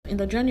in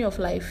the journey of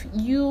life,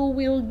 you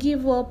will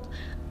give up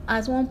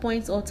at one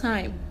point or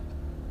time.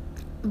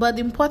 But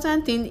the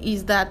important thing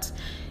is that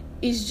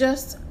it's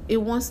just a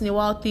once in a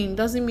while thing.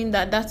 Doesn't mean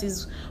that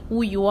is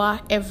who you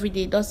are every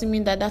day. Doesn't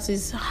mean that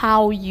is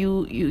how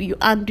you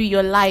handle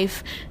your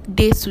life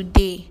day to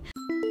day.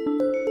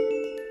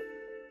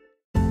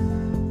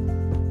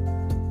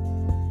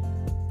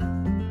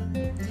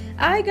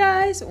 Hi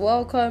guys,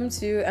 welcome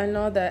to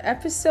another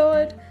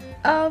episode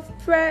of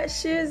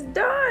Precious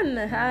Dawn.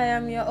 Hi,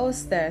 I'm your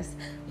hostess,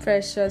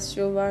 Precious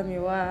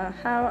Shobamiwa.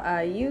 How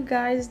are you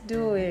guys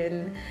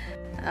doing?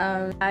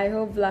 I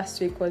hope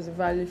last week was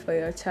valid for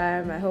your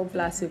time. I hope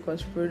last week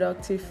was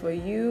productive for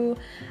you.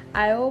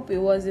 I hope it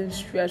wasn't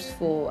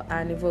stressful,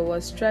 and if it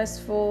was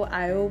stressful,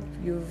 I hope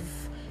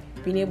you've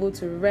been able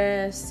to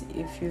rest,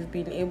 if you've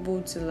been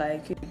able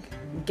to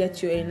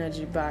get your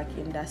energy back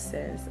in that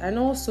sense. And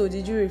also,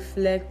 did you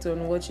reflect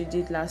on what you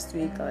did last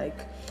week?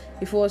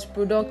 If it was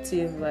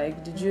productive,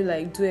 did you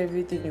do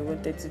everything you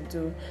wanted to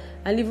do?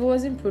 And if it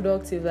wasn't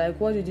productive,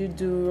 what did you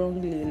do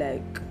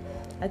wrongly?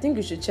 I think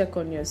you should check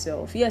on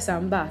yourself. Yes,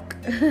 I'm back.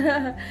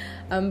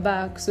 I'm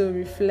back. So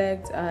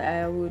reflect.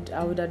 I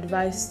would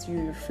advise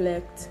you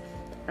reflect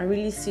and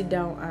really sit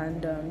down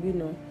and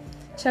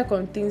check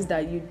on things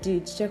that you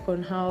did. Check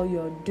on how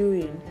you're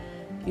doing.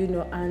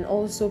 And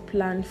also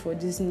plan for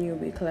this new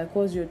week.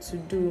 What's your to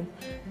do?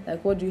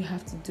 What do you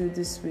have to do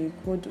this week?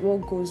 What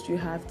goals do you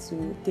have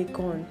to take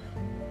on?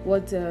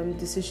 What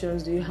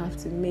decisions do you have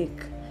to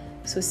make?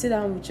 So sit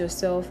down with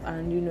yourself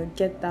and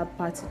get that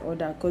part in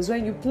order. Because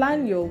when you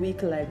plan your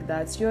week like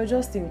that, you're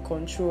just in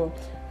control.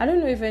 I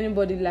don't know if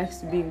anybody likes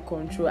to be in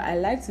control. I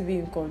like to be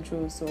in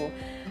control, so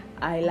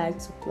I like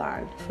to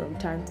plan from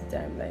time to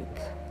time.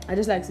 I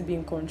just like to be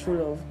in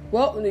control of.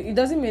 Well, it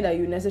doesn't mean that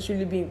you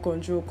necessarily be in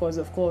control, because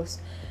of course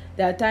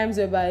there are times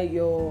whereby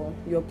your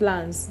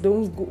plans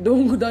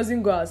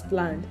doesn't go as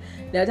planned.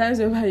 There are times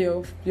whereby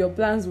your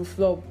plans will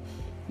flop,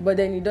 but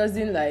then it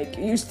doesn't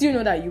you still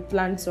know that you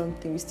planned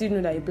something.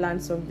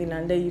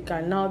 And then you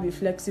can now be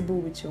flexible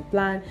with your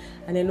plan,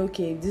 and then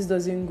okay, if this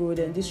doesn't go,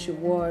 then this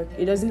should work.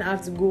 It doesn't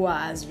have to go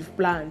as you've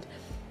planned,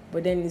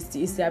 but then it's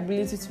the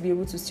ability to be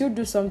able to still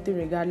do something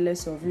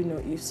regardless of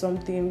if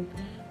something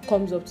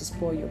comes up to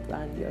spoil your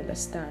plan. You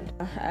understand?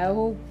 I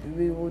hope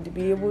we would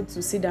be able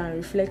to sit down and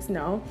reflect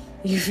now.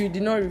 If you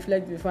did not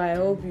reflect before, I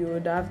hope you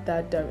would have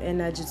that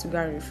energy to go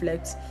and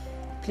reflect.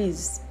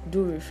 Please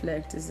do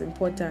reflect. It's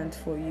important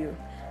for you.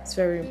 It's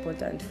very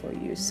important for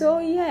you. So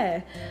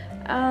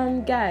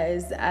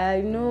guys, I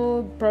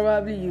know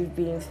probably you've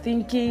been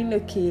thinking,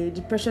 okay,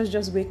 the Precious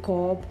just wake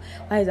up.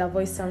 Why is her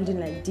voice sounding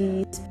like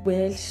this?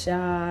 Well,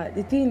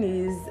 the thing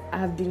is,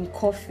 I've been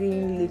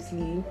coughing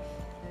lately,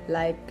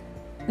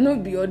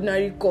 not be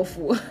ordinary cough.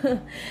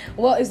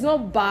 Well, it's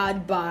not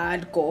bad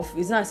cough.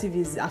 It's not as if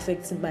it's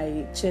affecting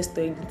my chest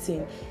or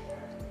anything.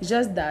 It's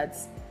just that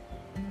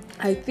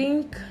I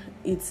think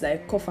it's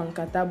cough and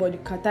catarrh, but the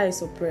catarrh is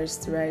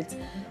suppressed, right?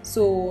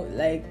 So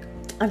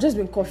I've just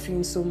been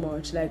coughing so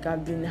much.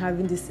 I've been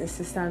having this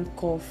incessant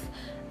cough,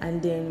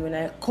 and then when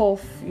I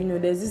cough,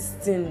 there's this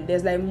thing,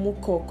 there's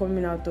mucus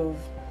coming out of.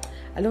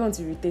 I don't want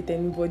to irritate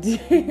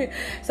anybody,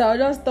 so I'll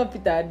just stop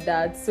it at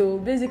that. So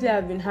basically,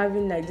 I've been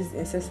having this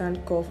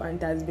incessant cough,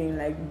 and it has been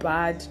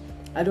bad.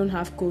 I don't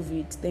have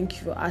COVID. Thank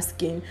you for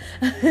asking.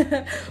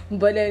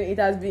 But then it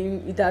has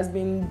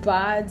been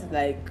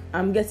bad.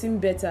 I'm getting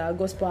better.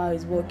 God's power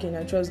is working.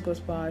 I trust God's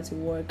power to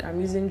work.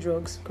 I'm using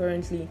drugs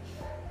currently,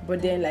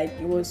 but then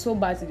it was so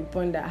bad to the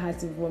point that I had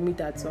to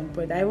vomit at some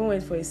point. I even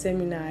went for a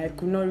seminar. I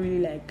could not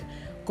really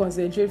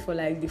concentrate for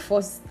the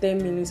first 10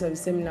 minutes of the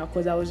seminar,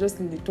 because I was just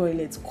in the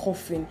toilet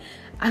coughing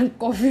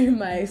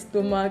my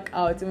stomach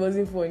out. It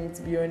wasn't funny,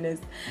 to be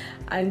honest.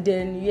 And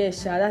then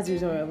that's the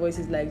reason why my voice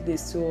is like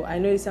this. So I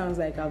know it sounds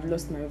like I've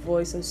lost my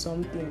voice or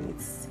something.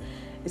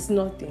 It's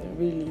nothing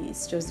really.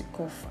 It's just the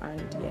cough,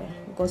 and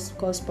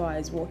God's power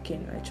is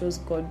working. I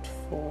trust God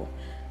for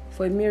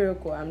a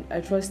miracle.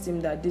 I trust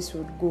Him that this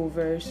would go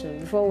very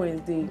soon. Before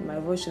Wednesday, my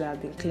voice should have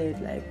been cleared.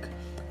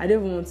 I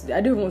don't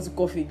even want to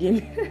cough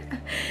again.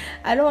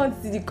 I don't want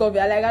to see the cough.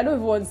 I don't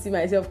even want to see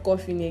myself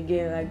coughing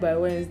again. By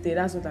Wednesday,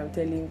 that's what I'm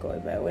telling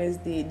God. By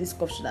Wednesday, this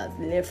cough should have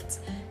left.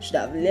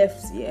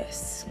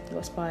 Yes,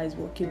 God's power is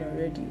working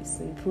already. It's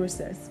in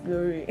process.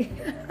 Glory.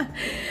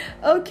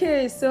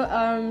 Okay,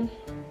 so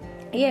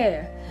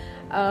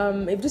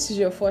if this is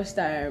your first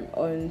time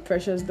on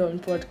Precious Dawn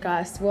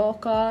podcast,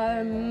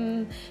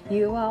 welcome.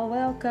 You are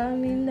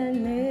welcome in the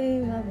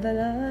name of the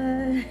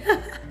Lord.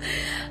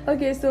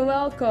 Okay, so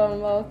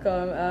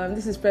welcome.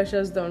 This is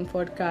Precious Dawn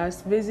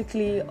podcast.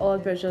 Basically, all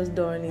Precious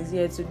Dawn is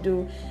here to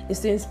do is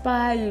to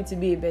inspire you to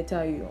be a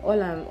better you. All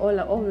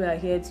we are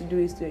here to do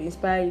is to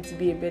inspire you to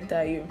be a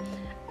better you.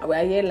 We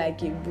are here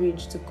like a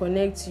bridge to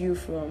connect you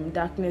from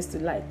darkness to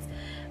light.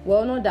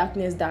 Well, not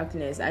darkness.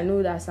 I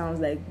know that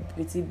sounds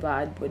pretty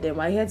bad, but then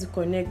we're here to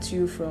connect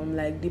you from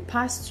the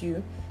past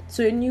you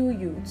to a new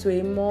you, to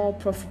a more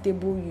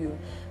profitable you,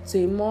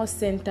 to a more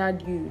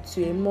centered you,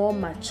 to a more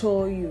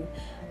mature you.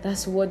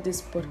 That's what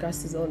this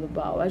podcast is all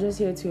about. I'm just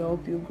here to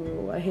help you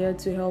grow. I'm here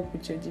to help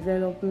with your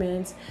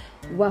development.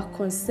 We're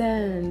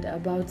concerned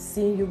about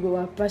seeing you grow.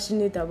 We're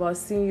passionate about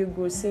seeing you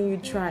grow, seeing you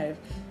thrive.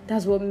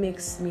 That's what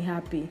makes me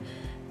happy.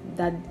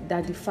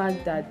 That the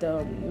fact that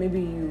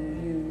maybe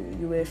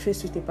you were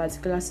faced with a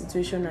particular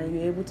situation and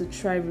you were able to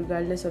thrive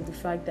regardless of the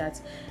fact that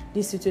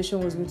this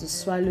situation was going to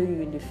swallow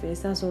you in the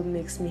face. That's what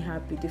makes me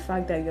happy. The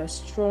fact that you're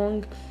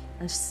strong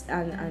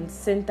and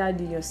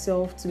centered in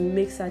yourself to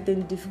make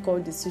certain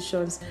difficult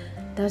decisions,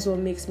 that's what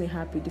makes me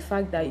happy. The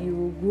fact that you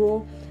will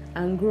grow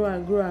and grow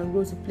and grow and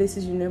grow to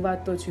places you never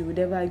thought you would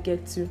ever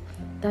get to,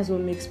 that's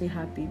what makes me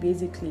happy,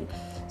 basically.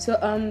 So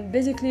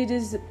basically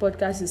this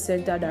podcast is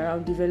centered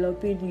around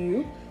developing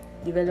you,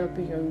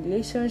 developing your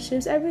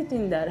relationships,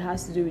 everything that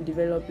has to do with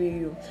developing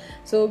you.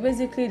 So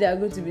basically there are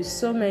going to be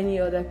so many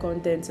other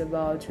contents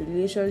about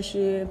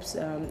relationships,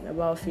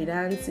 about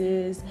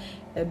finances,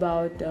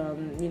 about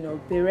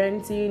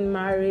parenting,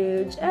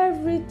 marriage,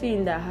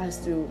 everything that has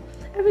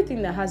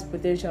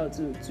potential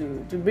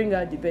to bring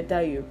out the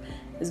better you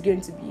is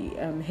going to be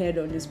heard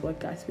on this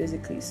podcast,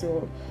 basically.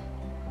 So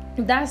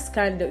that's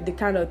the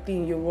kind of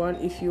thing you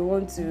want if you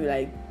want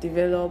to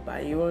develop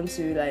and you want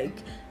to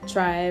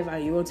thrive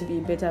and you want to be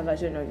a better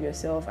version of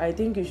yourself. I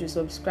think you should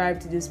subscribe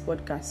to this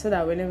podcast so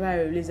that whenever I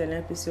release an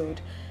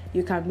episode,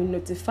 you can be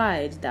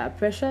notified that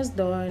Precious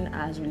Dawn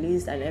has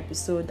released an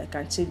episode that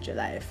can change your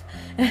life.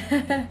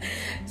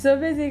 So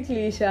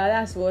basically,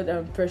 that's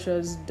what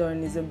Precious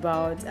Dawn is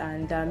about.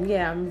 And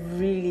I'm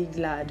really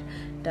glad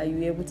that you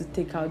were able to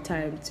take out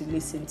time to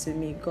listen to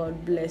me.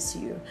 God bless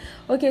you.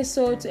 Okay,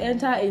 so to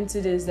enter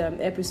into this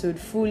episode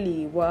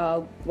fully,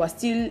 we're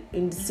still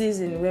in the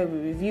season where we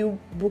review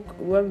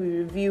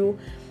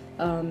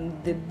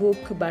the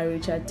book by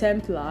Richard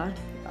Templar,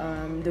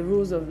 The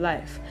Rules of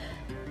Life.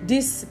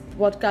 This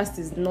podcast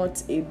is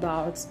not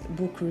about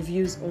book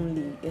reviews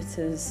only. It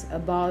is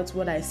about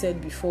what I said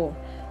before.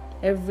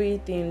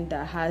 Everything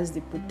that has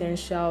the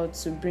potential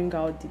to bring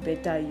out the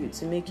better you,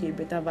 to make you a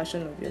better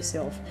version of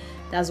yourself.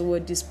 That's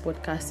what this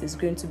podcast is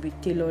going to be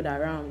tailored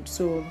around.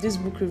 So this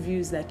book review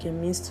is like a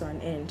means to an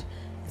end.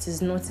 It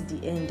is not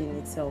the end in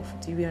itself.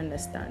 Do you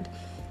understand?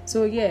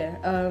 So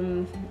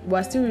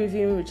we're still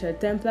reviewing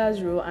Richard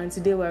Templar's rule, and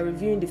today we're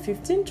reviewing the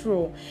 15th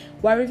rule.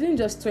 We're reviewing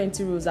just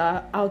 20 rules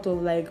out of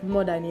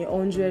more than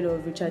 100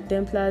 of Richard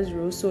Templar's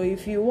rules. So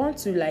if you want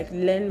to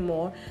learn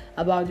more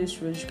about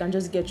these rules, you can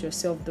just get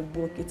yourself the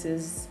book. It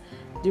is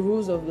The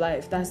Rules of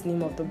Life. That's the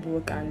name of the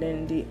book, and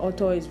then the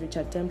author is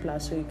Richard Templar.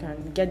 So you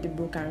can get the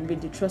book and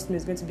read it. Trust me,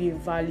 it's going to be a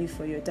value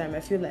for your time. I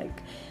feel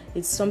like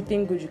it's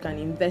something good you can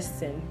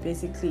invest in,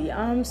 basically.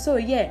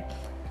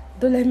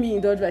 Don't let me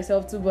indulge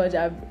myself too much.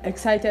 I'm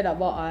excited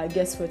about our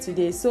guest for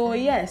today. So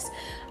yes,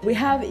 we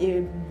have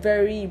a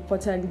very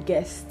important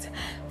guest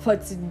for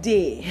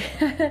today.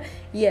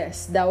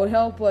 Yes, that will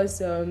help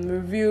us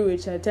review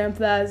Richard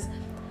Templar's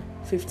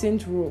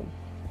 15th rule,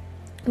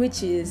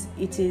 which is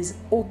it is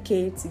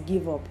okay to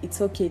give up.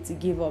 It's okay to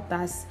give up.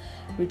 That's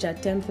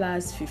Richard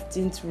Templar's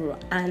 15th rule.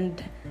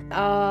 And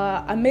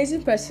our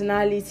amazing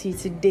personality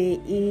today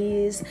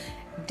is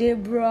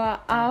Deborah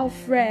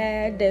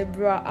Alfred.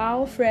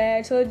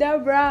 So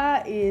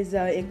Deborah is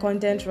a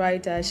content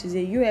writer. She's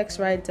a UX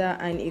writer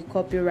and a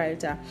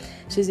copywriter.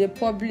 She's a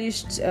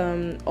published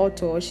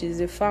author. She's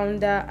a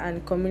founder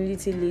and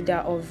community leader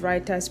of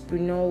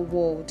Writerspreneur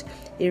World,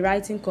 a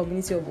writing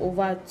community of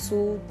over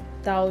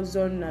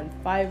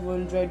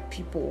 2,500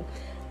 people.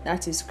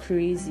 That is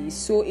crazy.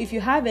 So if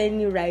you have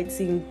any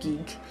writing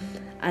gig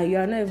and you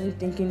are not even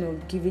thinking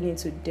of giving it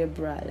to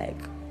Deborah,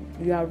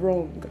 you are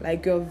wrong.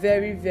 You're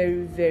very,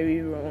 very,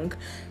 very wrong.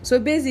 So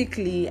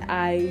basically,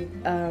 I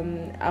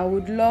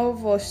would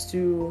love us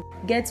to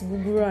get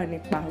guguru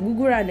anepa.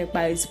 Guguru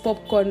anepa is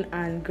popcorn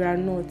and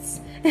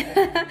granuts.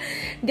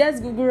 Get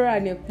guguru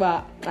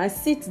anepa and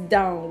sit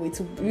down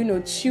with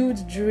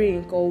chilled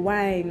drink or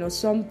wine or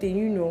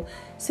something.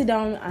 Sit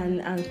down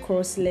and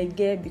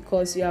cross-legged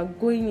because you are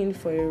going in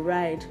for a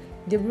ride.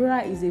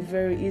 Deborah is a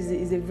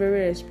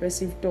very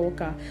expressive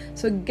talker,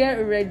 so get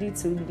ready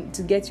to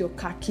get your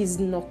khakis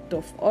knocked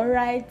off. All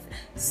right,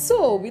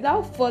 so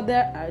without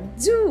further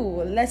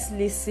ado, let's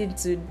listen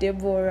to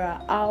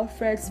Deborah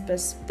Alfred's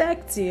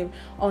perspective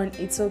on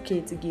It's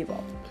Okay to Give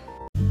Up.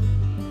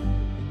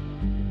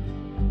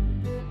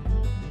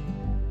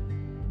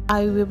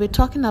 I will be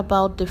talking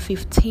about the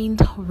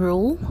 15th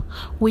rule,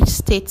 which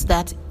states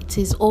that it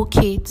is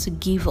okay to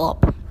give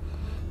up.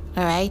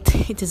 All right,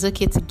 it is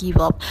okay to give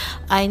up.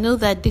 I know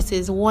that this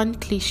is one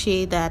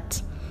cliche that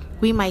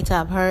we might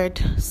have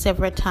heard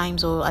several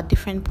times or at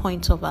different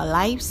points of our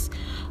lives,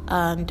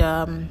 and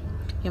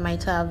you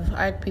might have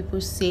heard people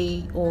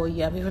say, or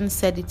you have even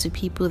said it to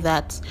people,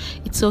 that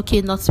it's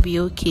okay not to be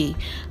okay,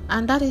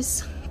 and that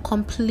is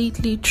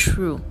completely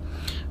true,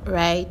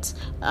 right?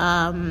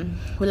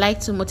 We like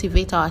to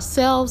motivate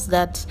ourselves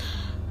that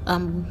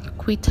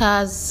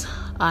quitters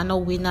are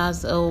not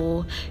winners,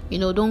 or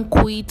don't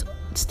quit.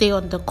 Stay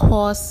on the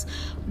course,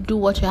 do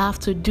what you have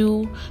to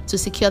do to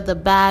secure the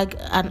bag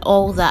and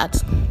all that.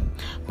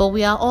 but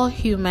we are all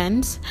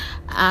humans,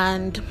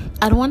 and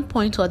at one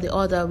point or the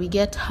other we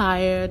get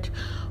tired,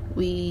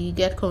 we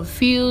get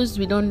confused,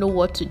 we don't know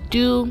what to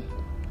do.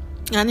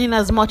 And in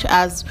as much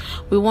as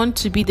we want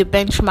to be the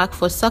benchmark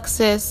for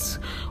success,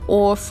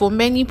 or for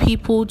many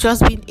people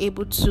just being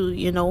able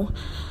to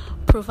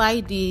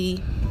provide the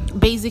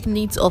basic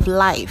needs of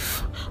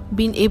life,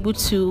 being able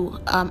to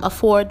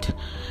afford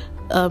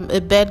a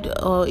bed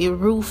or a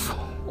roof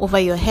over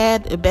your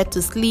head, a bed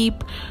to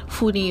sleep,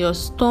 food in your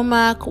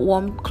stomach,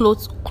 warm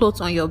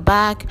clothes on your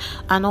back,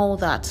 and all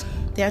that.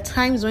 There are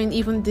times when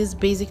even these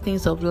basic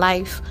things of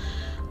life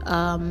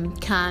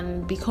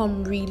can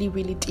become really,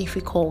 really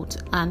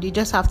difficult, and you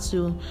just have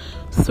to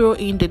throw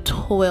in the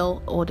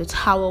towel or the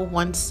towel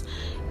once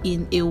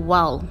in a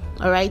while.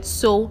 All right,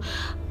 so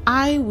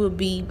I will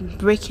be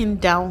breaking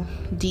down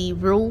the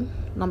rule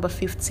number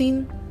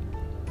 15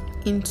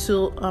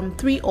 into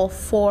 3 or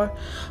 4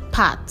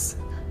 parts.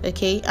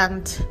 Okay,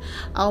 and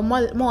I'll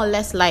more or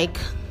less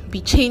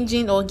be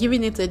changing or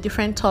giving it a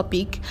different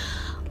topic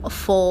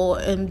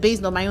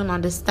based on my own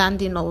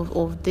understanding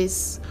of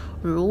this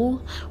rule,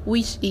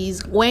 which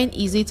is, when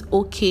is it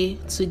okay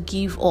to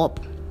give up?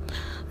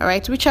 All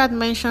right, Richard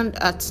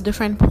mentioned at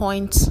different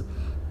points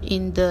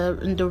in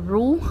the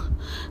rule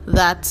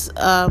that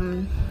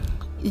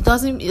it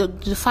doesn't,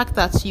 the fact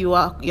that you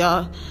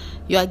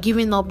are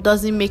giving up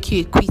doesn't make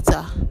you a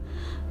quitter,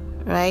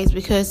 right?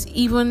 Because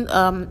even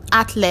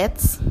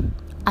athletes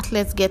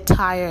get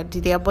tired,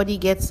 their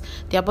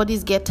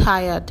bodies get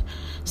tired.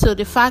 So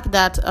the fact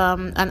that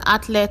an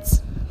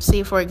athlete,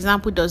 say for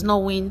example, does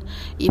not win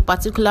a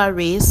particular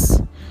race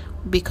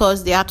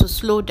because they had to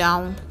slow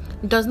down,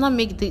 does not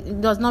make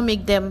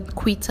them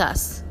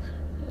quitters.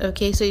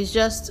 Okay, so it's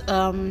just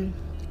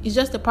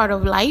a part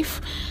of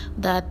life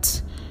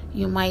that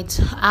you might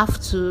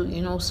have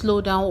to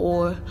slow down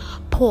or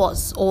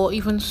pause or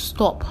even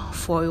stop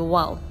for a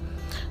while.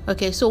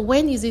 Okay, so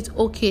when is it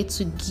okay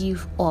to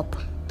give up?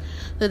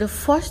 So the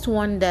first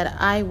one that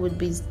I would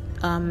be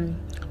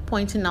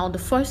pointing out, the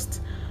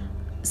first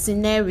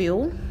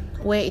scenario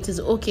where it is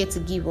okay to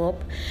give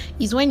up,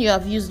 is when you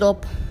have used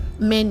up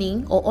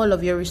many or all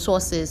of your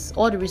resources,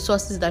 all the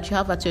resources that you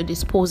have at your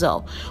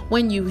disposal.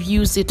 When you've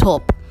used it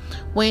up,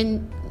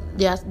 when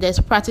there's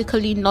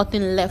practically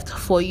nothing left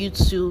for you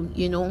to,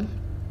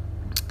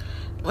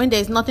 when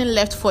there's nothing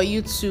left for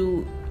you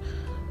to,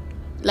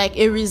 like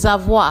a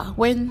reservoir,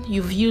 when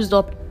you've used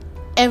up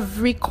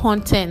every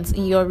content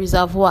in your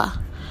reservoir.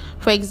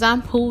 For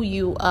example,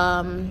 you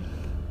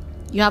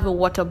have a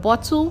water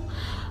bottle,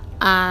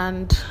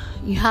 and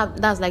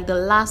that's like the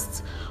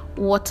last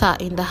water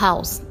in the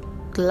house,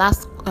 the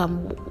last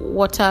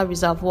water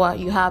reservoir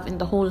you have in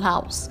the whole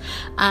house,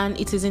 and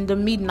it is in the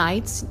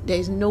midnight. There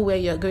is nowhere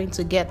you're going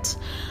to get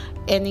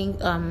any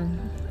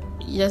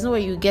there's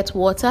nowhere you get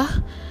water,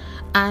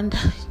 and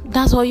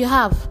that's all you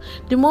have.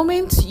 The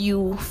moment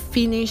you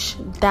finish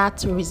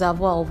that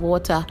reservoir of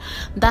water,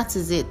 that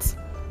is it.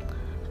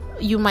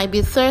 You might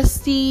be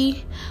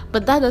thirsty,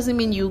 but that doesn't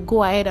mean you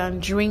go ahead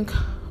and drink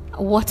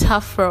water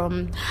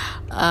from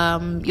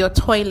your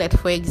toilet,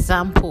 for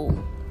example,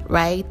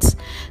 right?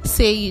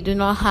 Say you do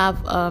not have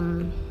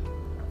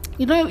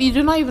you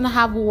do not even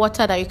have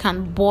water that you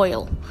can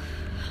boil.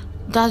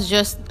 That's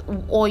just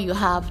all you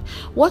have.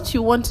 What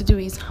you want to do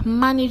is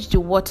manage the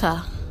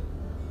water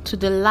to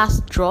the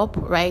last drop,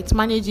 right?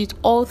 Manage it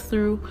all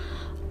through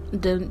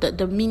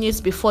the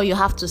minutes before you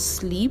have to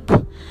sleep,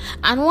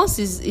 and once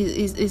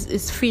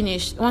is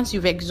finished, once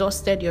you've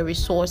exhausted your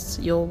resource,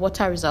 your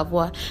water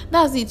reservoir,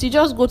 that's it. You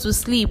just go to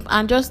sleep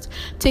and just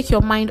take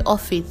your mind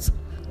off it,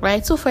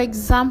 right? So for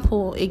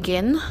example,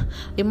 again,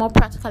 a more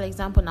practical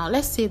example now,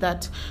 let's say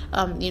that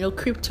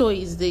crypto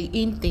is the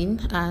in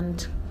thing,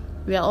 and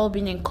we are all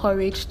being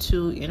encouraged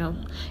to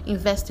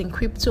invest in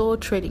crypto,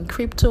 trade in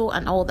crypto,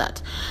 and all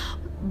that.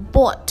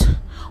 But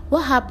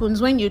what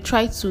happens when you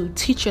try to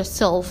teach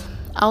yourself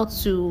how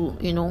to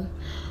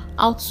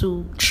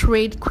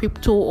trade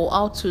crypto, or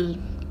how to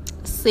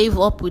save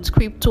up with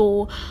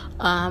crypto,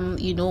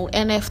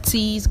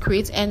 NFTs,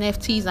 create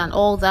NFTs and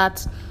all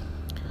that,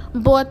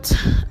 but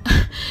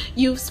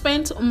you've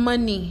spent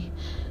money,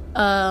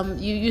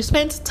 you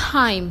spent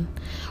time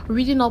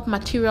reading up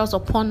materials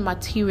upon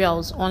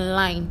materials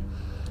online,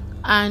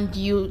 and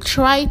you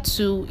try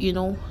to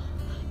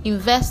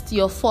invest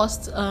your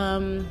first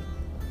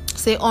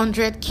say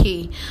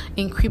 100k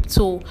in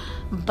crypto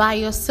by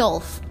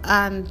yourself,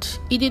 and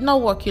it did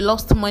not work. You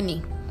lost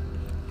money.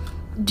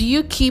 Do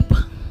you keep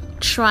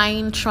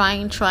trying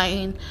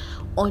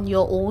on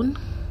your own?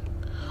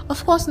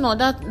 Of course not.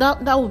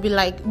 That would be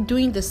like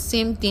doing the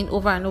same thing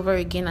over and over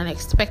again and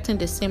expecting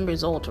the same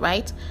result,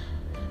 right?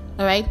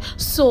 All right.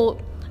 So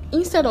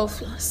instead of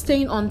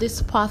staying on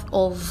this path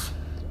of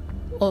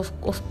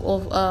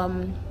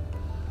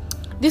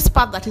this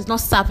path that is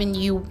not serving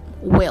you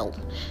well,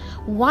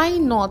 why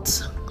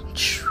not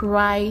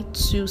try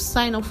to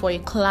sign up for a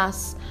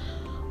class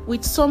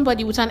with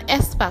somebody, with an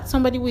expert,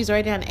 somebody who is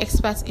already an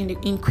expert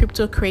in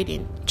crypto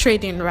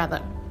trading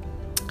rather,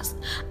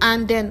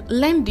 and then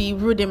learn the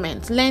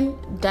rudiments, learn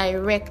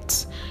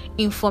direct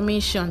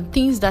information,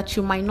 things that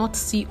you might not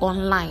see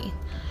online.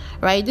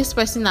 Right? This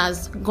person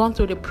has gone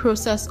through the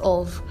process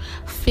of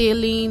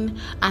failing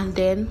and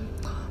then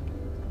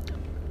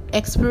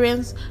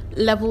experience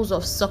levels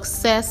of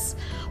success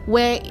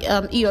where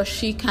he or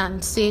she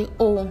can say,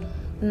 oh,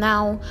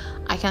 now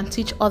I can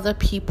teach other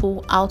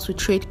people how to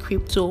trade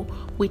crypto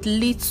with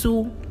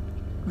little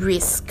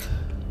risk.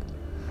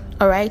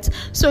 All right.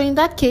 So in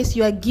that case,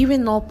 you are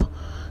giving up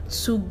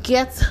to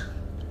get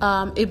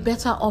a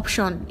better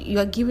option. You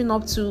are giving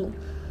up to,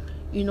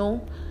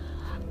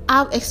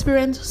 have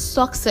experienced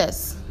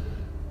success.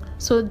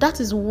 So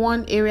that is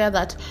one area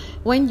that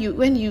when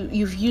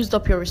you've used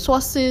up your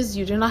resources,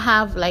 you do not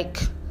have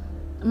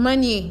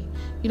money.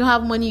 You don't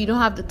have money. You don't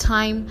have the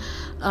time.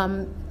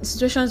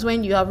 Situations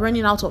when you are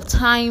running out of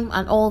time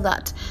and all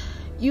that,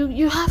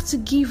 you have to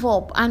give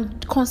up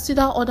and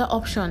consider other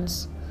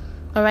options.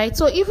 All right.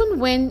 So even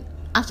when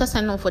after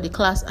signing up for the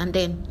class and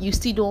then you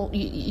still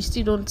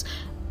don't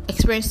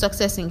experience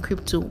success in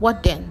crypto,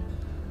 what then?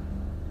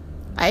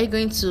 Are you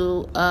going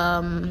to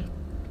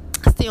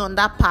stay on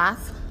that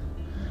path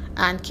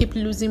and keep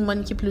losing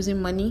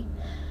money?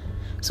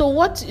 So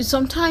what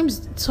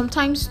sometimes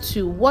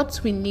too,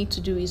 what we need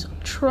to do is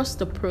trust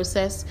the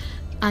process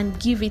and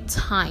give it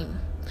time.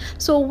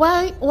 So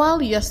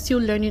while you're still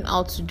learning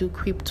how to do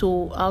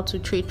crypto, how to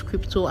trade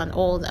crypto and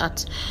all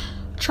that,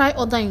 try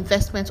other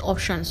investment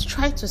options.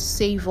 Try to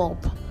save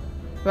up,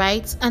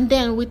 right? And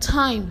then with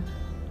time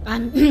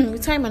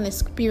and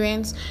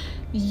experience,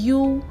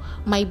 you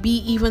might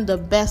be even the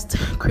best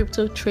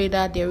crypto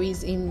trader there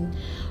is in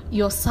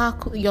your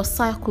circle.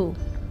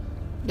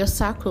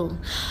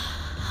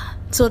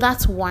 So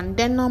that's one.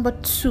 Then number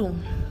two,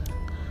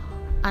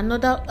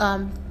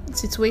 another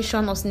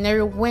situation or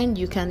scenario when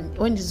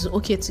it's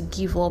okay to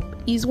give up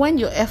is when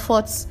your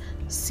efforts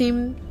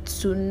seem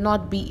to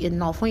not be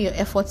enough, when your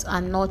efforts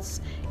are not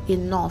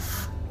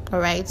enough. All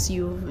right,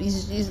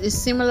 it's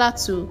similar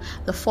to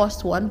the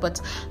first one but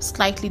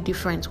slightly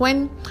different.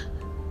 When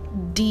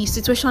the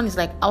situation is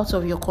out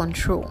of your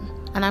control,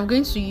 and I'm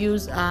going to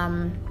use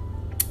the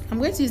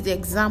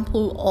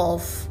example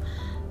of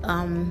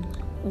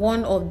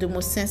one of the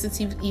most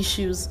sensitive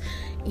issues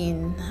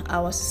in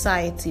our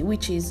society,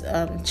 which is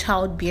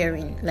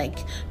childbearing,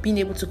 being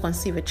able to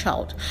conceive a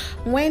child.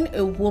 When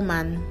a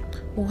woman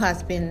who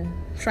has been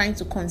trying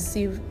to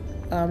conceive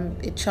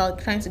a child,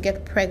 trying to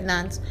get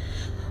pregnant,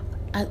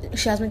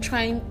 she has been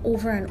trying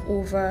over and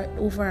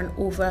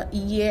over,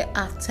 year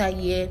after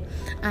year,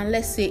 and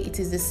let's say it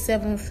is the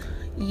 7th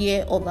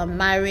year of a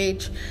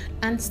marriage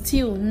and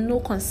still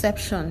no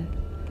conception.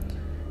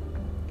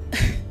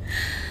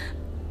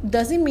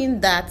 Does it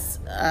mean that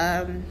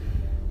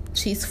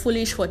she's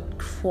foolish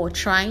for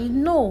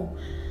trying? No.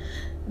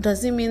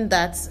 Does it mean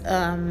that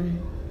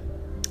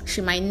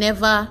she might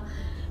never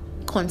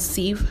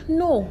conceive?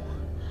 No.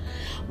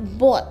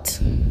 But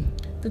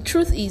the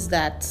truth is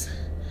that,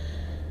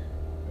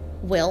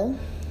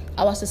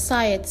 our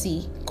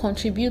society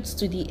contributes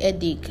to the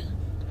headache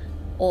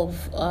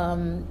of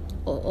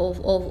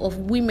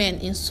women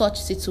in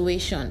such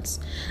situations.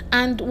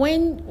 And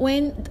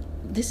when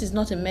this is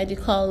not a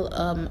medical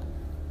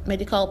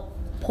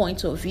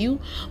point of view,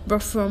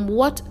 but from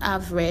what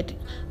I've read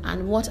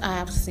and what I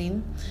have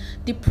seen,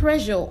 the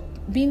pressure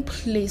being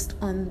placed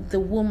on the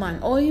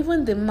woman or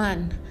even the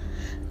man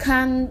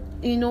can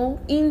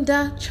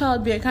hinder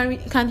childbearing,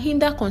 can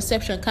hinder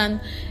conception,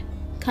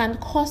 can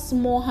cause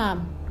more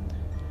harm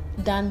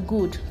than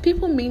good.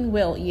 People mean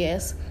well,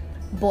 yes,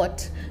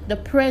 but the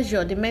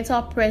pressure, the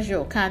mental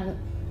pressure can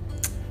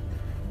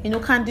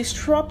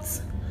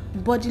disrupt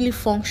bodily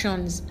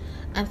functions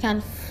and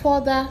can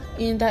further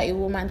hinder a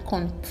woman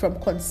from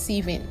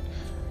conceiving,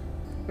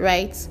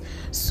 right?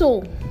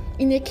 So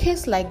in a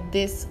case like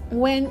this,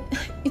 when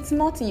it's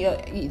not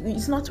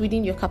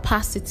within your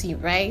capacity,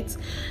 right?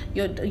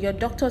 Your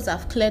doctors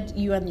have cleared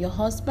you and your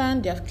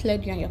husband, they have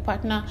cleared you and your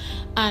partner,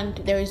 and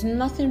there is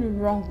nothing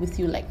wrong with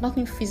you,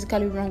 nothing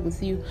physically wrong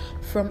with you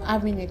from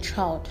having a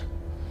child.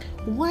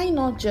 Why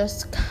not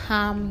just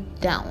calm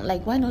down?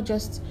 Why not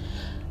just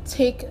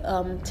take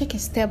a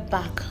step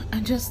back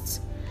and just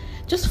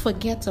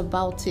forget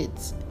about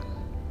it?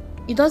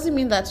 It doesn't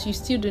mean that you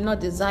still do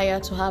not desire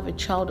to have a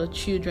child or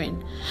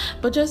children,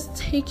 but just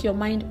take your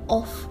mind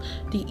off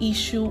the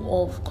issue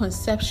of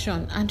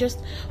conception and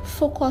just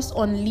focus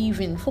on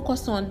living,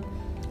 focus on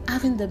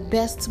having the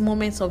best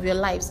moments of your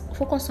lives,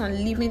 focus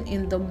on living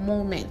in the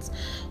moment,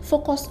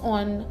 focus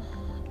on,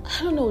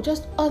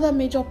 just other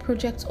major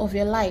projects of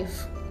your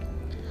life.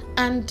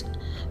 And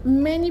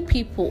many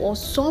people, or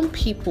some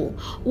people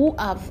who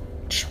have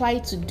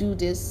tried to do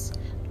this,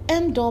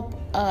 end up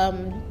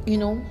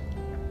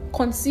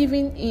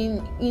conceiving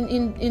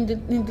in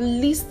the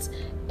least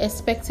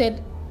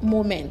expected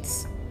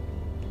moments,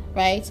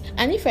 right?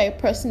 And if you're a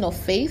person of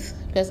faith,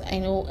 because I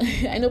know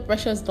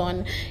Precious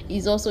Dawn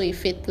is also a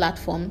faith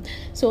platform,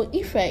 so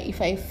if you're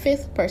a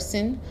faith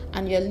person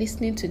and you're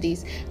listening to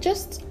this,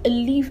 just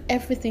leave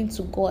everything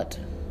to God,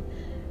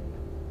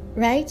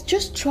 right?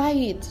 Just try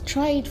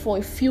it for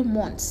a few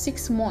months,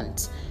 6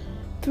 months,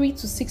 3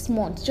 to 6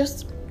 months.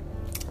 Just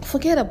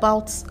forget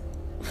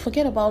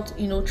about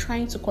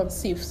trying to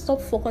conceive.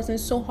 Stop focusing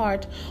so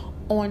hard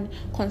on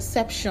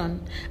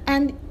conception.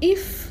 And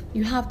if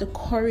you have the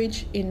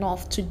courage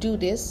enough to do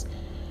this,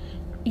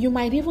 you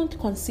might even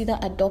consider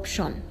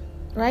adoption,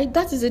 right?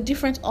 That is a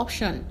different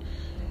option.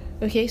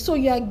 Okay, so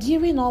you are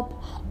giving up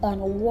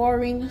on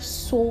worrying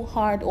so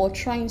hard or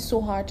trying so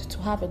hard to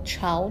have a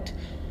child,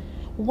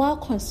 while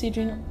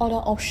considering other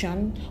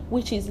option,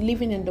 which is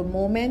living in the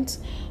moment,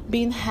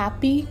 being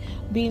happy,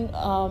 being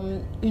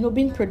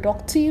being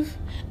productive,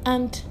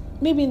 and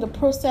maybe in the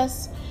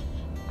process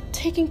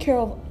taking care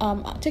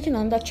of taking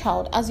another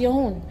child as your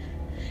own.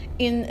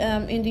 In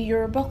the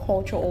Yoruba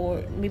culture,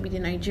 or maybe the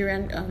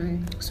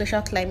Nigerian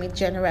social climate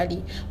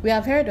generally, we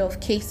have heard of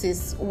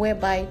cases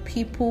whereby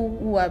people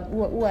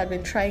who have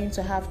been trying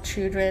to have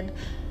children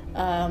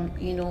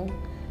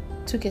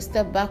took a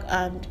step back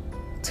and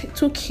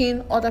took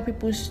in other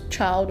people's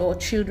child or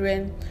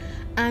children,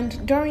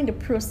 and during the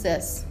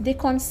process they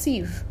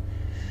conceive.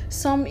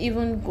 Some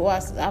even go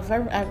as I've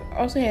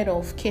also heard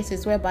of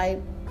cases whereby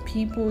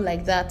people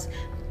like that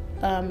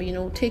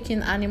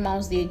taking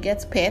animals, they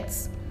get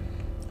pets,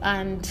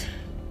 and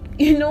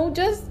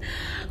just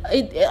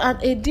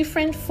a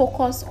different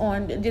focus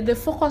on the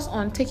focus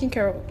on taking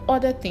care of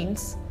other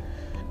things,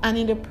 and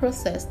in the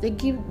process they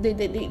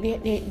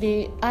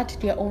add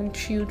their own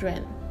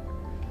children.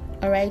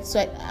 All right, so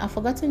I've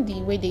forgotten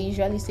the way they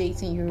usually say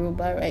it in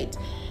Yoruba, right?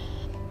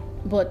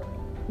 But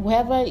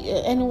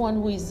anyone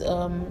who is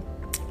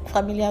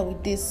familiar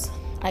with this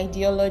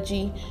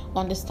ideology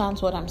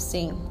understands what I'm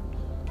saying.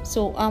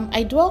 So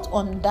I dwelt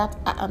on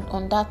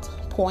that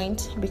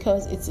point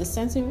because it's a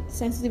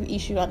sensitive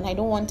issue, and I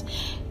don't want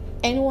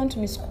anyone to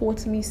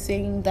misquote me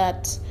saying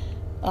that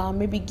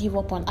maybe give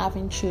up on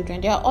having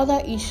children. There are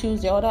other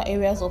issues, there are other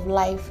areas of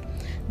life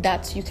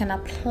that you can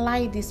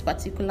apply this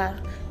particular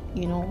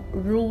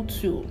rule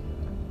to.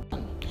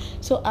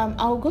 So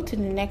I'll go to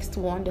the next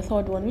one, the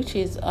third one, which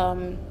is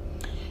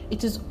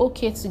it is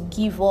okay to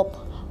give up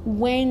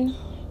when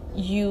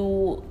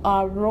you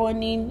are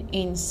running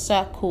in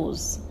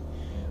circles.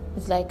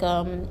 It's like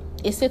a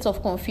state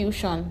of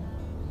confusion.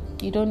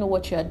 You don't know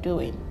what you are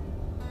doing,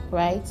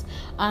 right?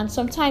 And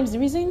sometimes the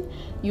reason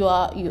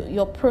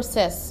your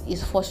process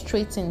is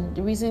frustrating,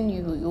 the reason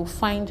you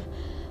find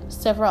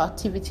several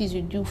activities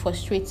you do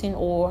frustrating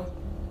or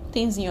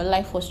things in your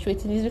life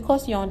frustrating, is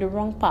because you're on the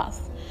wrong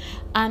path.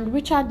 And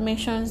Richard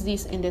mentions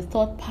this in the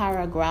third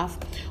paragraph,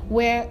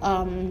 where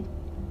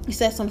he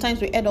says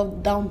sometimes we head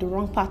down the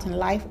wrong path in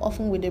life,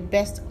 often with the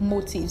best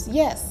motives.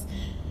 Yes,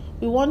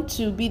 we want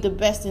to be the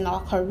best in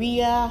our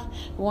career,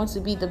 we want to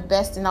be the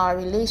best in our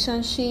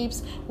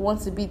relationships, we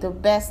want to be the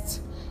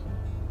best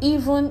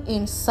even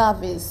in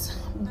service.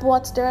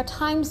 But there are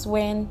times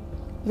when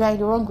you are in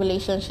the wrong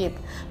relationship,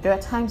 there are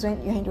times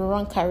when you're in the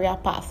wrong career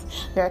path,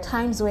 there are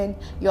times when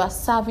you are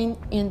serving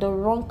in the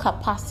wrong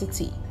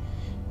capacity,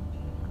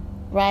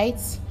 right?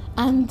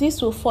 And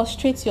this will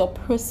frustrate your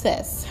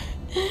process.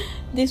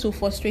 This will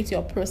frustrate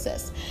your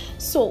process.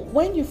 So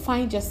when you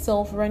find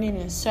yourself running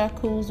in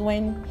circles,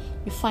 when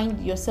you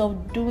find yourself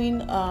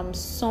doing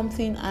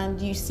something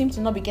and you seem to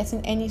not be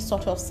getting any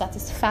sort of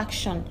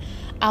satisfaction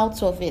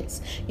out of it,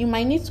 you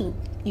might need to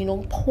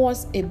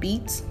pause a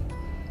bit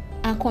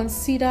and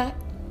consider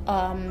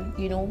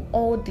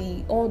all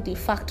the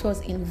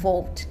factors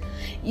involved.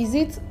 Is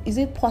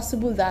it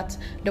possible that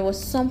there was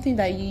something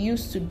that you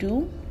used to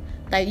do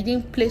that you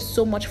didn't place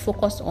so much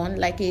focus on,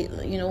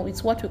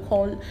 it's what we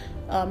call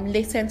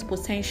latent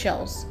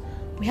potentials.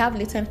 We have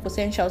latent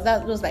potentials.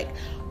 Those like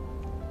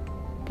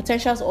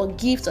potentials or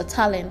gifts or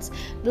talents.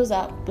 Those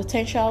are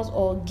potentials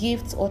or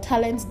gifts or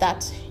talents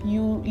that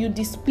you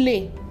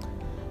display,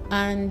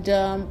 and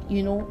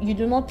you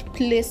do not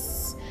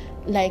place,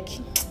 like,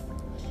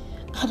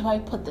 how do I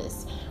put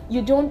this?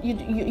 You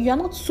are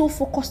not so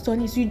focused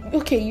on it. You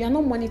are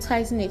not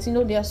monetizing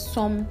it. There are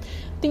some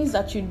things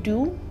that you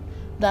do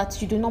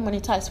that you do not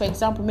monetize. For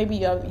example, maybe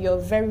you're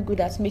very good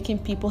at making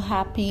people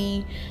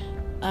happy,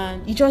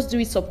 and you just do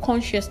it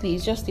subconsciously.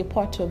 It's just a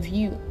part of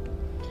you,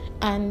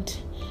 and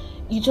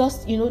you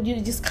just you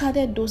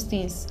discarded those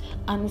things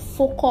and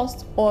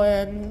focused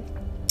on,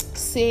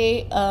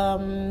 say,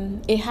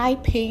 a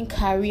high-paying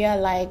career,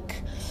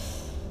 like,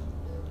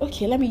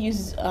 let me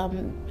use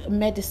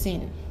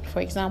medicine,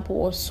 for example,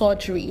 or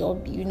surgery, or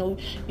you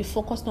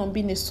focused on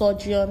being a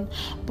surgeon,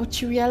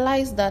 but you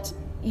realize that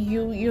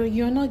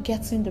you're not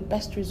getting the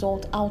best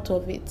result out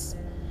of it.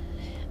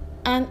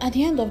 And at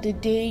the end of the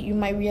day, you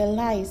might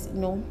realize,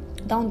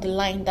 down the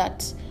line,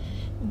 that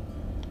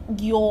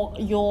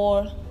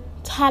your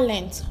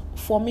talent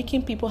for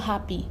making people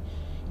happy,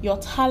 your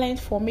talent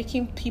for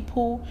making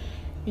people,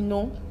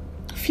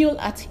 feel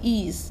at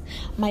ease,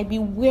 might be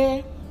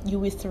where you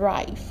will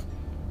thrive.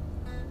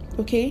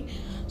 Okay,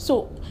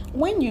 so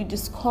when you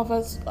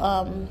discover,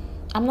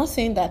 I'm not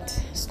saying that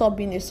stop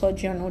being a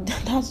surgeon, or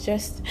that's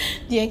just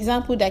the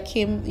example that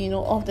came,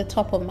 off the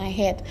top of my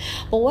head.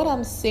 But what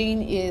I'm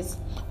saying is,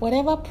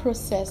 whatever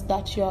process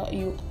that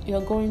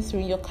you're going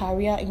through in your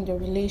career, in your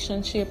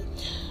relationship,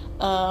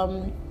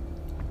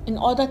 in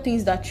other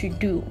things that you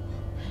do,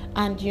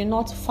 and you're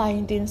not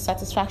finding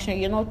satisfaction,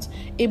 you're not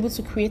able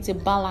to create a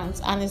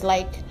balance, and it's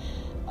like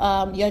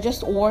you're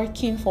just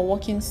working for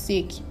working's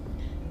sake.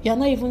 You're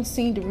not even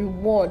seeing the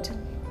reward,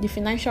 the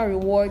financial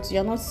rewards.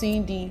 You're not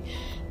seeing the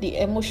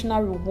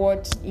emotional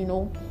reward,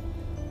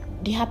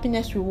 the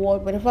happiness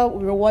reward, whatever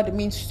reward it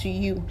means to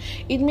you.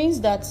 It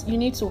means that you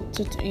need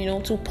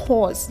to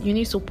pause. You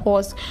need to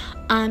pause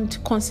and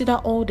consider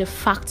all the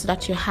facts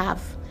that you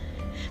have.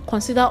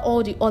 Consider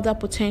all the other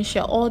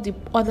potential, all the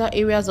other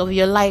areas of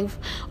your life,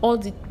 all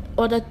the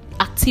other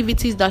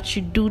activities that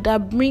you do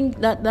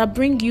that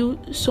bring you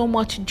so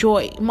much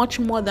joy, much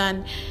more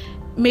than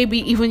maybe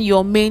even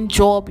your main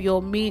job,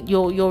 your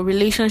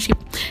relationship.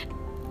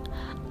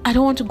 I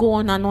don't want to go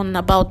on and on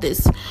about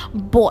this,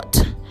 but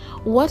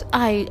what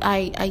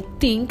I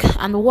think,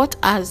 and what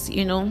has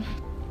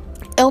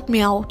helped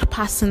me out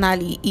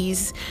personally,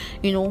 is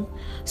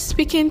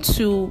speaking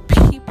to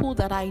people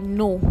that I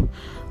know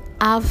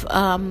have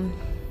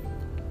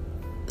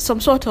some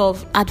sort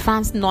of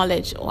advanced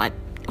knowledge, or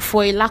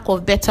for a lack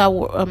of better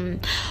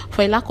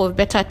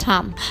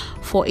term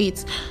for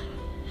it.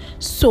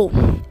 So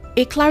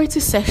a clarity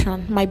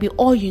session might be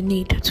all you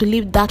need to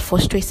leave that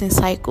frustrating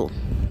cycle.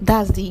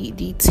 That's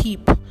the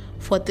tip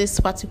for this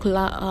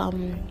particular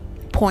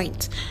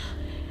point.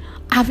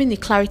 Having a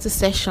clarity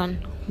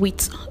session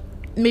with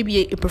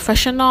maybe a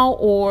professional,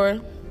 or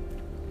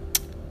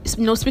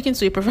speaking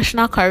to a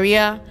professional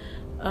career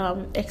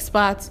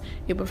expert,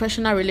 a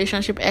professional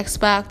relationship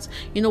expert,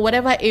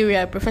 whatever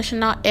area, a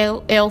professional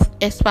health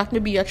expert.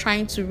 Maybe you're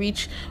trying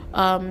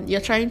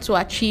to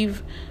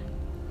achieve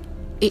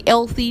a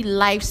healthy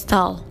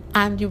lifestyle,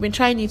 and you've been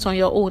trying it on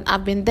your own.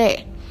 I've been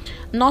there.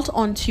 Not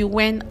until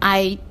when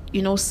I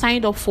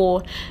signed up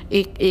for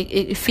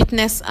a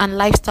fitness and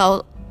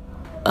lifestyle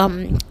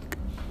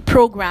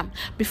program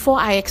before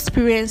I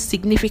experienced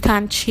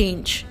significant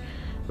change,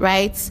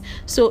 right?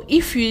 So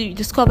if you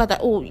discover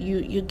that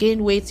you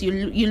gain weight, you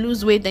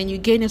lose weight, then you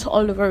gain it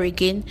all over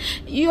again,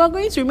 you are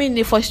going to remain in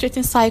a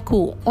frustrating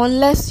cycle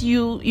unless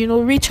you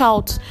reach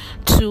out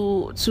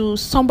to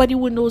somebody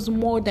who knows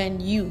more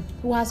than you,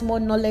 who has more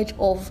knowledge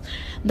of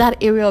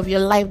that area of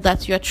your life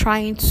that you're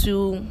trying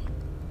to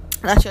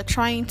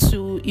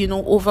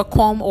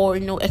overcome or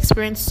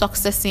experience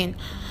success in.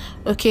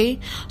 Okay,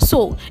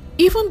 so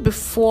even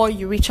before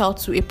you reach out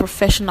to a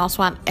professional,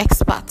 so an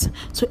expert,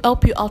 to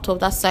help you out of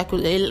that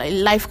cycle,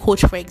 a life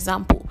coach, for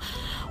example,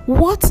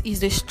 what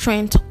is the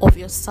strength of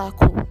your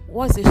circle?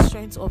 What is the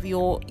strength of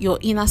your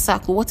inner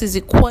circle? What is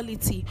the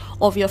quality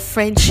of your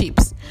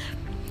friendships?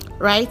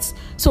 Right?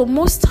 So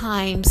most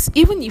times,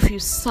 even if you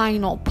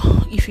sign up,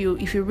 if you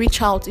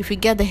reach out, if you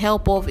get the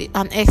help of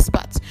an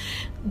expert,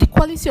 the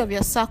quality of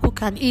your circle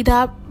can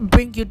either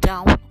bring you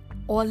down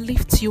or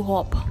lift you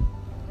up.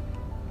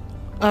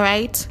 All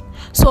right.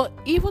 So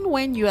even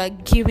when you are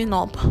giving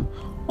up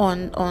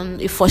on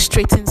a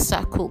frustrating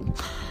circle,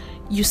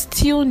 you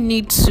still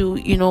need to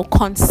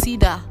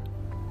consider.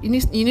 You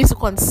need to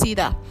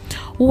consider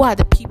who are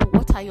the people.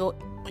 What are your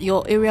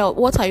area?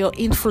 What are your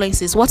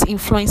influences? What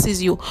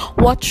influences you?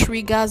 What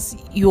triggers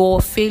your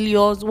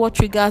failures? What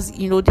triggers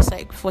this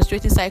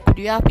frustrating cycle?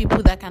 Do you have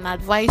people that can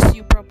advise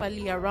you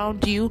properly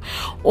around you,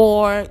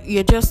 or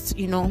you're just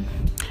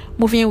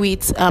moving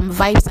with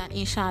vibes and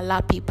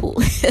inshallah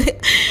people?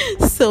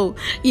 So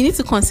you need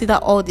to consider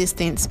all these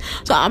things.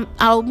 So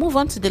I'll move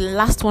on to the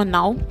last one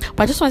now,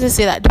 but I just want to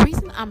say that the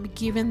reason I'm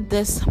giving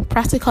this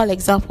practical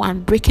example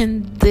and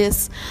breaking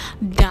this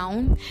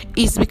down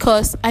is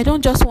because I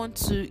don't just want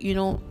to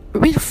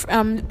read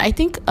I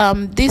think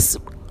this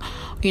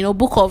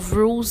book of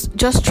rules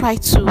just try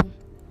to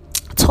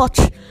touch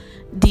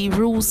the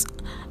rules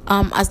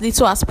as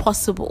little as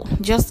possible,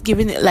 just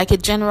giving it like a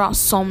general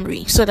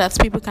summary so that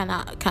people can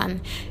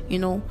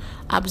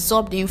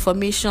absorb the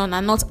information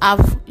and not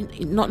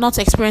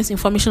experience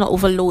information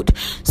overload.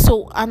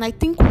 So, and I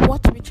think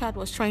what Richard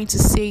was trying to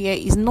say here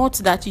is not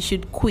that you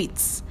should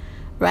quit,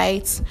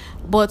 right?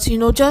 But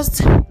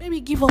just maybe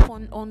give up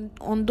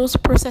on those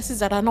processes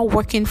that are not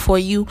working for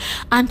you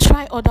and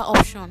try other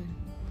options.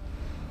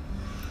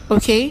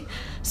 Okay,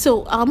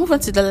 so I'll move on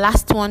to the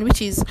last one,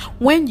 which is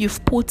when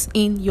you've put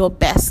in your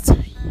best,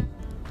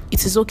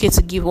 it is okay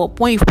to give up.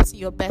 When you've put in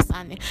your best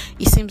and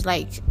it seems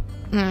like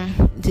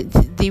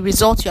the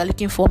result you are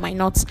looking for might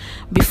not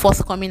be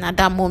forthcoming at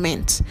that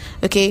moment.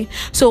 Okay,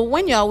 so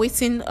when you are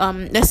waiting,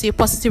 let's say a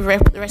positive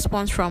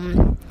response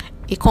from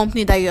a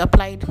company that you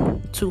applied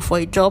to for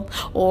a job,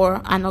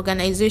 or an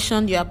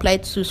organization you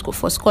applied to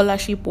for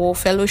scholarship or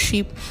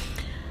fellowship,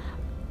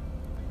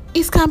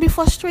 it can be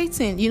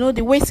frustrating.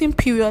 The waiting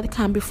period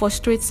can be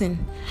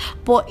frustrating.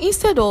 But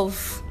instead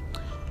of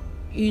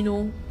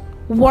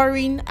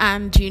worrying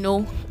and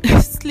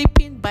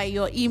sleeping by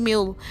your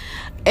email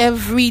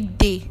every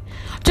day,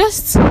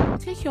 just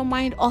take your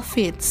mind off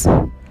it.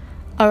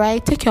 All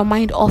right, take your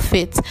mind off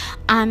it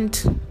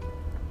and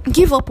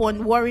give up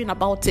on worrying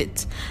about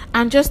it,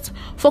 and just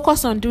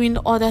focus on doing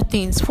other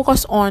things.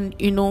 Focus on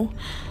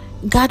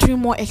gathering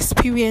more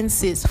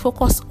experiences.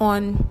 Focus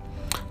on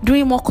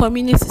doing more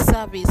community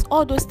service,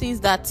 all those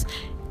things that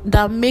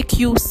that make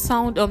you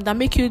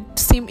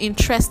seem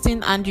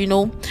interesting and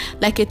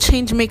like a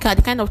change maker,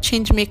 the kind of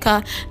change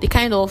maker, the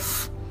kind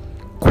of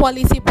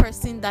quality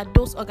person that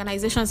those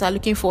organizations are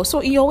looking for. So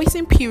in your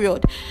waiting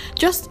period,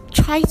 just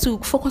try to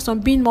focus on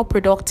being more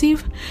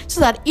productive, so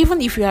that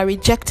even if you are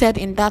rejected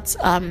in that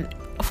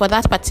for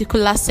that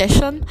particular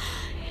session,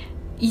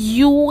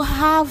 you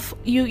are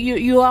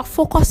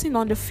focusing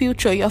on the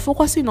future. You are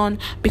focusing on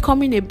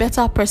becoming a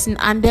better person,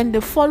 and then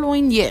the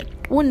following year,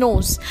 who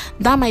knows,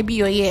 that might be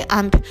your year,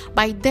 and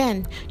by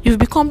then you've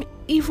become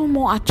even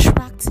more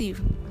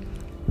attractive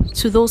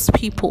to those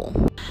people.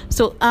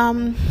 So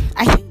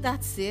I think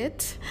that's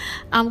it.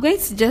 I'm going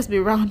to just be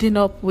rounding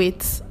up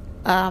with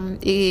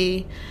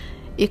a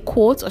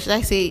quote, or should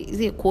I say, is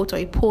it a quote or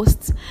a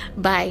post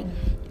by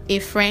a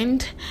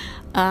friend,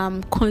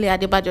 Kunle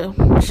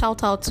Adebajo.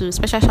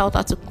 Special shout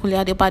out to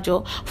Kunle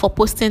Adebajo for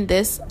posting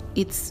this.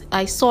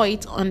 I saw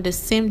it on the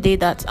same day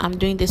that I'm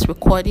doing this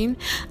recording,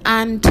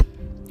 and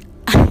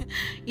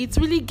it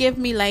really gave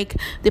me like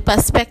the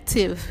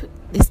perspective.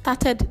 It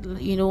started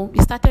me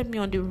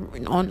on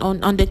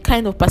the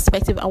kind of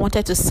perspective I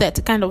wanted to set,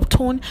 the kind of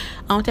tone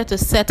I wanted to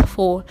set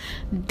for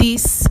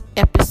this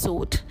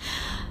episode.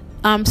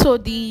 So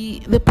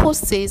the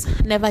post says,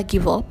 never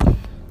give up,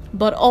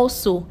 but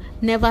also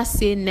never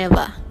say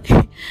never.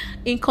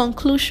 In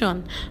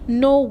conclusion,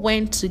 know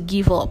when to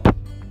give up.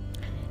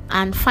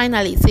 And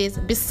finally, it says,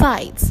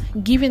 besides,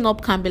 giving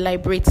up can be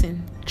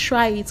liberating.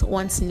 Try it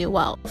once in a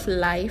while.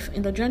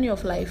 In the journey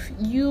of life,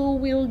 you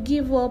will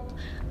give up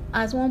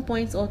at one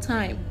point or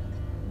time.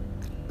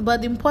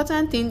 But the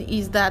important thing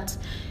is that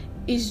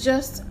it's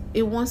just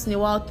a once in a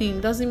while thing.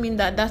 Doesn't mean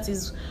that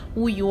is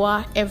who you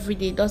are every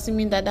day. Doesn't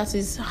mean that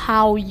is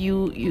how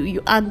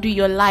you handle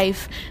your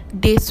life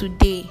day to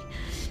day.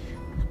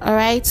 All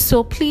right,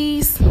 so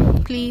please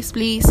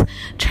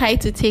try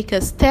to take a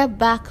step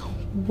back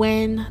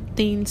when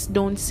things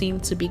don't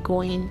seem to be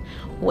going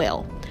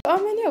well. How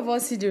many of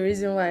us see the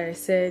reason why I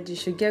said you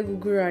should get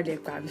Google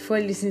Radeka before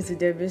listening to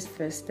Debbie's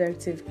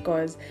perspective?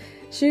 Because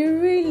she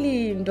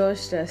really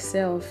indulged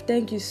herself.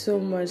 Thank you so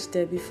much,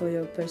 Debbie, for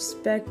your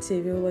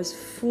perspective. It was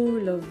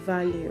full of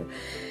value.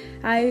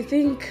 I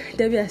think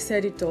Debbie has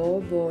said it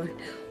all, but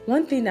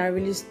one thing that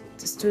really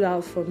stood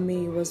out for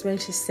me was when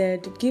she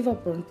said, give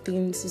up on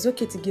things. It's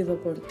okay to give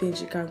up on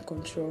things you can't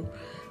control.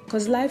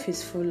 Because life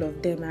is full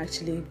of them,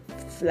 actually,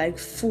 like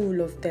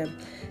full of them.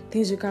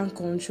 Things you can't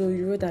control.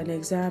 You wrote an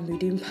exam, you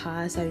didn't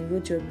pass, and you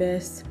wrote your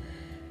best.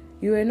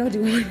 You were not the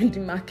one in the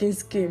marking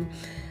scheme.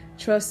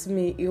 Trust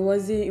me, it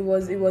was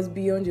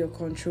beyond your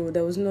control.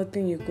 There was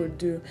nothing you could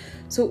do.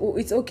 So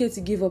it's okay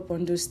to give up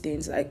on those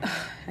things. Like,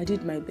 I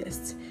did my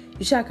best.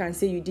 You sure can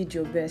say you did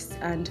your best.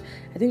 And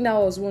I think that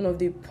was one of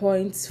the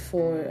points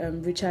for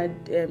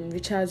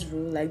Richard's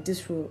rule, like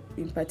this rule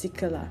in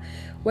particular,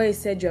 where he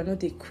said you're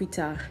not a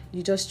quitter.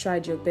 You just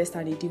tried your best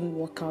and it didn't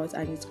work out,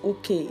 and it's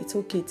okay. It's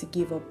okay to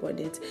give up on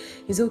it.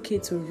 It's okay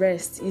to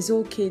rest. It's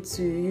okay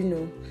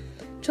to,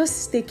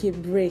 just take a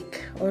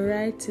break. All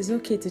right, it's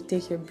okay to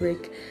take a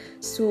break.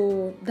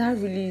 So that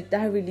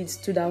really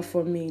stood out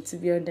for me, to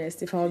be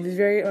honest, if I'll be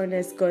very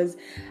honest, because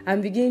I'm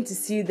beginning to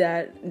see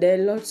that there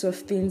are lots of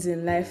things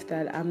in life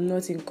that I'm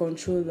not in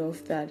control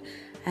of, that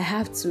I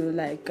have to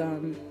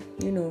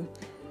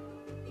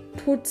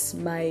put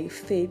my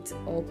faith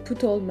or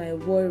put all my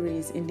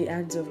worries in the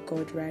hands of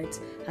God, right?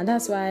 And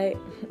that's why,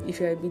 if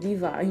you're a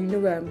believer and you know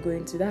where I'm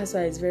going to, that's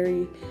why it's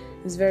very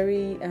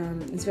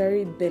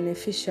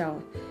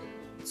beneficial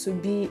to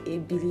be a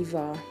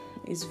believer.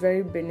 It's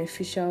very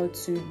beneficial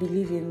to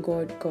believe in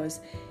God, because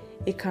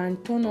it can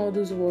turn all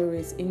those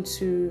worries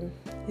into,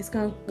 it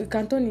can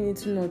turn it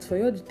into not for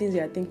all the things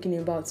you are thinking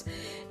about.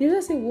 You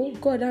just say, oh,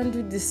 God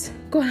handle this,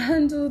 God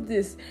handle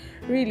this.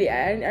 Really,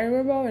 I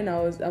remember when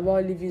I was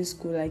about leaving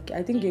school, like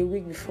I think a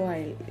week before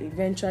I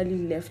eventually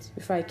left,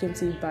 before I came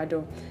to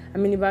Ibadan.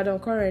 I'm in Ibadan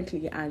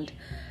currently, and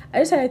I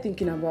just started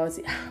thinking about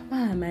it.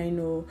 Why am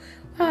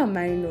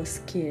I not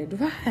scared?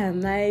 Why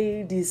am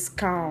I this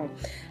calm?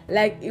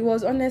 Like, it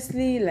was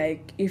honestly,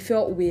 like, it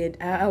felt weird.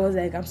 I was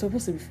like, I'm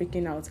supposed to be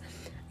freaking out.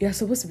 You're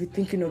supposed to be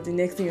thinking of the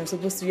next thing you're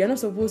not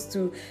supposed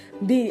to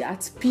be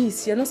at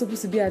peace. You're not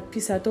supposed to be at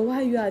peace at all. Why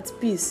are you at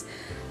peace?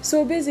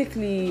 So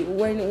basically,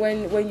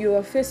 when you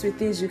are faced with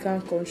things you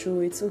can't control,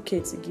 it's okay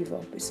to give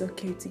up. It's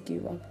okay to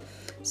give up.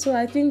 So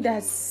I think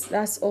that's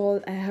all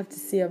I have to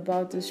say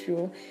about this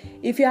rule.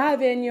 If you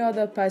have any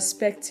other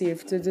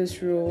perspective to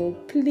this rule,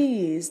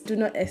 please do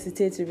not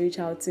hesitate to reach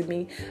out to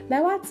me. My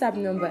WhatsApp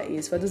number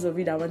is, for those of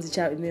you that want to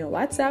chat with me on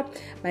WhatsApp,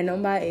 my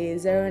number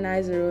is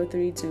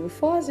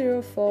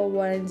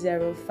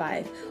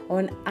 09032404105.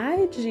 On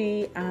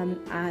IG, I'm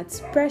at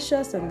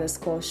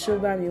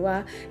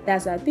precious_shobamiwa.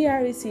 That's at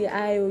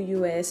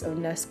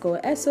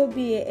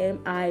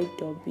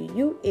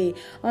PRECIOUS_SOBAMIWA.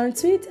 On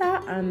Twitter,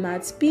 I'm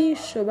at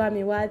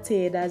pshobamiwa.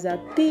 That's a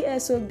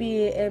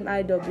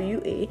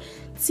PSOBAMIWATAY.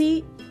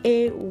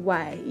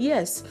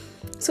 Yes.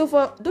 So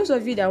for those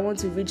of you that want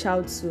to reach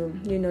out to,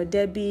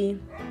 Debbie,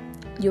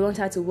 you want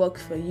her to work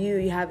for you,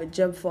 you have a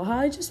job for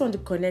her, you just want to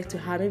connect to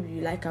her, maybe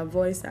you like her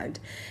voice and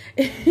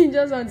you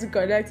just want to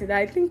connect with her.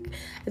 I think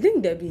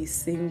Debbie is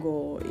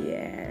single,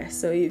 yeah.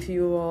 So if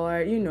you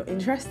are,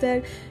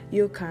 interested,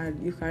 you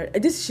can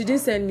this, she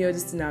didn't send me all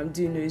this thing I'm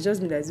doing, it's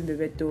just me that's in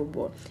Bebeto,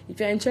 but if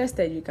you're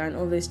interested, you can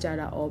always chat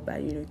her up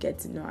and get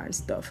to know her and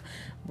stuff.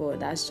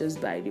 But that's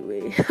just by the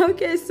way.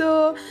 Okay,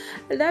 so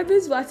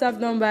Debbie's WhatsApp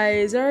number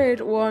is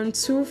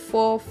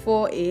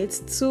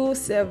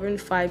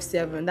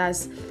 08124482757.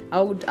 That's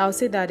I'll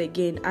say that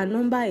again. Our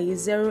number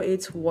is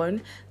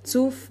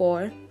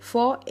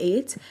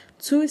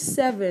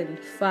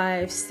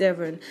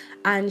 08124482757,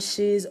 and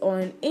she's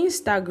on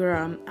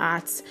Instagram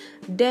at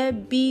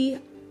Debbie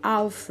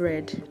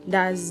Alfred.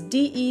 That's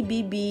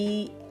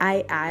DEBBIIE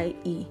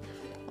 _ALFRED.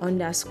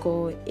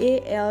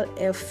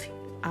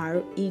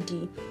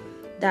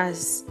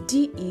 That's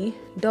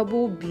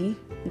DEBBIIE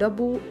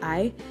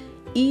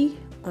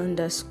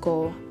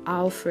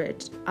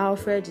 _Alfred.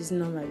 Alfred is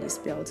normally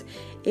spelled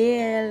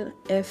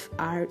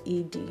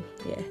ALFRED.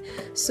 Yeah.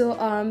 So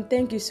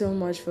thank you so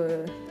much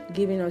for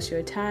giving us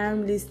your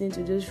time, listening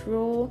to this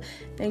role.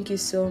 Thank you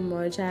so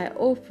much. I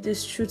hope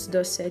this truth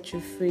does set you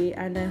free,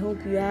 and I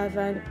hope you have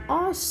an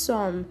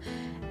awesome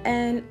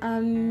and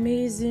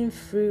amazing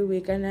free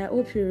week. And I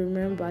hope you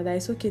remember that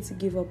it's okay to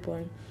give up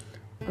on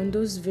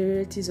those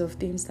varieties of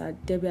things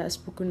that Debbie has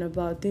spoken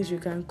about, things you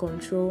can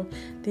control,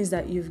 things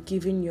that you've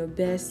given your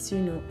best,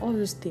 all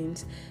those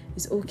things.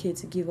 It's okay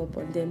to give up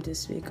on them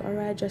this week. All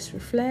right, just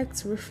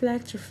reflect,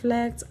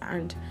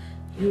 and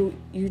you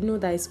know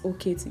that it's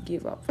okay to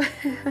give up.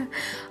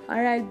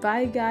 All right,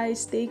 bye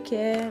guys, take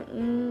care.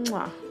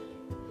 Mwah.